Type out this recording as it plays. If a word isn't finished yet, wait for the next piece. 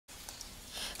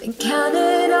Been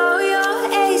counting all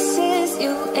your aces,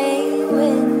 you ain't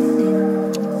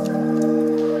winning.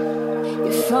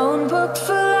 Your phone book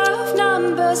full of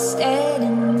numbers,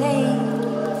 staring names.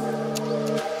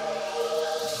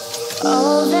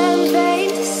 All them vain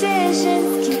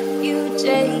decisions keep you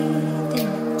jaded.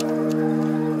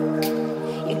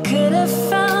 You could have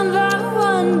found the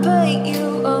one, but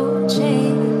you won't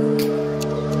change.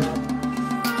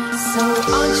 So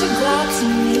aren't you glad to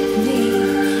meet me?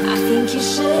 I think you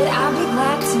should, I'd be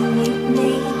glad to meet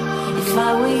me. If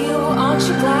I were you, aren't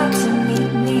you glad to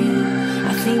meet me?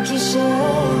 I think you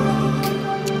should.